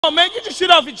on, man, get your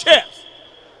shit off your chest.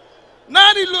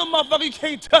 Now these little motherfuckers, you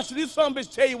can't touch it. These some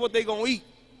bitch tell you what they gonna eat.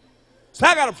 So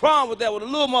I got a problem with that. When a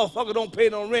little motherfucker don't pay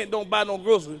no rent, don't buy no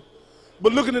groceries,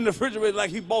 but looking in the refrigerator like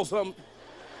he bought something.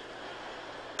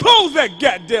 Close that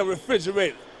goddamn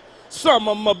refrigerator, son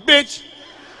of a bitch.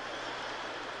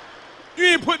 You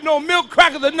ain't putting no milk,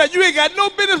 crackers, or nothing. You ain't got no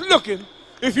business looking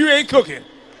if you ain't cooking.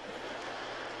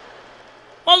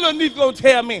 My little niece gonna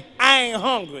tell me, I ain't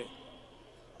hungry.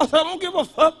 I said, I don't give a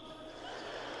fuck.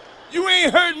 You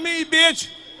ain't hurt me, bitch.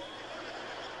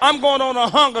 I'm going on a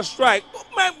hunger strike.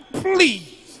 Man,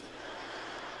 please.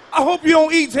 I hope you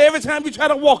don't eat till every time you try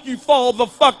to walk, you fall the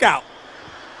fuck out.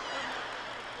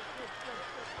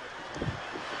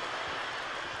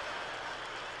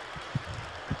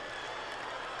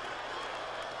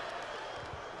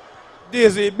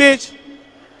 Dizzy, bitch.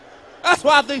 That's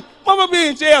why I think, Mama be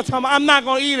in jail talking about I'm not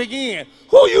gonna eat again.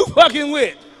 Who you fucking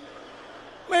with?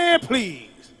 Man, please.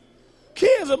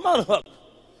 Kids are motherfuckers.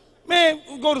 Man,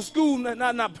 we go to school,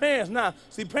 not parents now.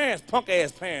 See, parents, punk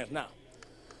ass parents now.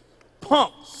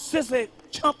 Punk, sissy,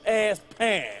 chump ass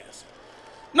parents.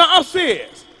 No, I'm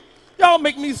serious. Y'all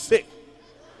make me sick.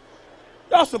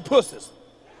 Y'all some pussies.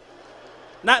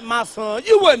 Not my son.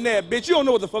 You wasn't there, bitch. You don't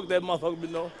know what the fuck that motherfucker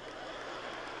been doing.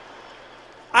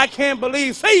 I can't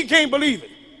believe, say you can't believe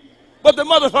it, but the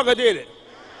motherfucker did it.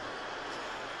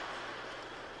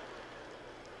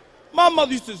 My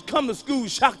mother used to come to school,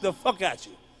 shock the fuck out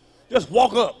you. Just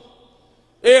walk up.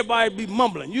 Everybody be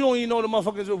mumbling. You don't even know the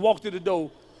motherfuckers just walk through the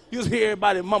door. You just hear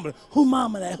everybody mumbling. Who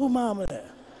mama that? Who mama that?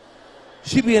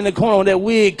 She be in the corner with that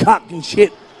wig cocked and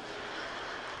shit.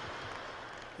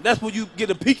 That's when you get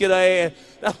a peek at her ass.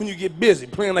 That's when you get busy,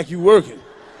 playing like you working.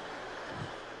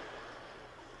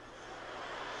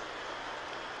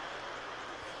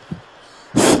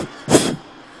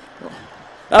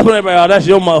 That's when everybody, oh, that's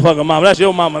your motherfucking mama. That's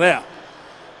your mama there.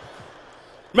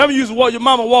 Remember you used to walk, your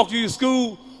mama walk you to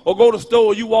school or go to the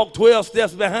store, you walk 12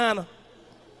 steps behind her.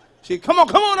 She, come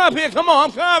on up here, come on,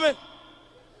 I'm coming.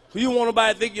 So you don't want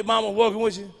nobody to think your mama working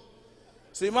with you?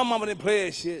 See, my mama didn't play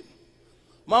that shit.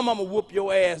 My mama whoop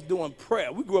your ass doing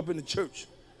prayer. We grew up in the church.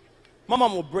 My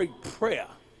mama would break prayer.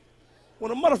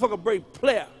 When a motherfucker break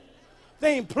prayer,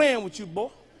 they ain't playing with you, boy.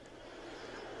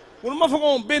 When a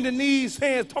motherfucker on bending knees,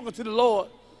 hands, talking to the Lord,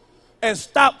 and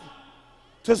stop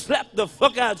to slap the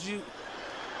fuck out you,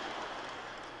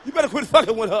 you better quit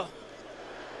fucking with her.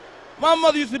 My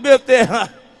mother used to be up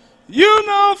there, you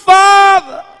know,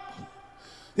 Father,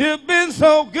 you've been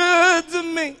so good to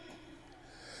me.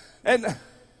 And,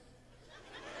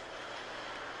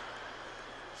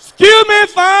 excuse me,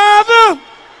 Father.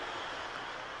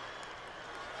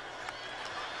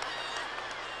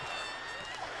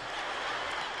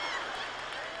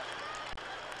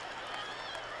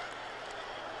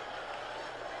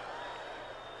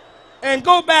 And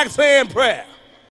go back saying prayer.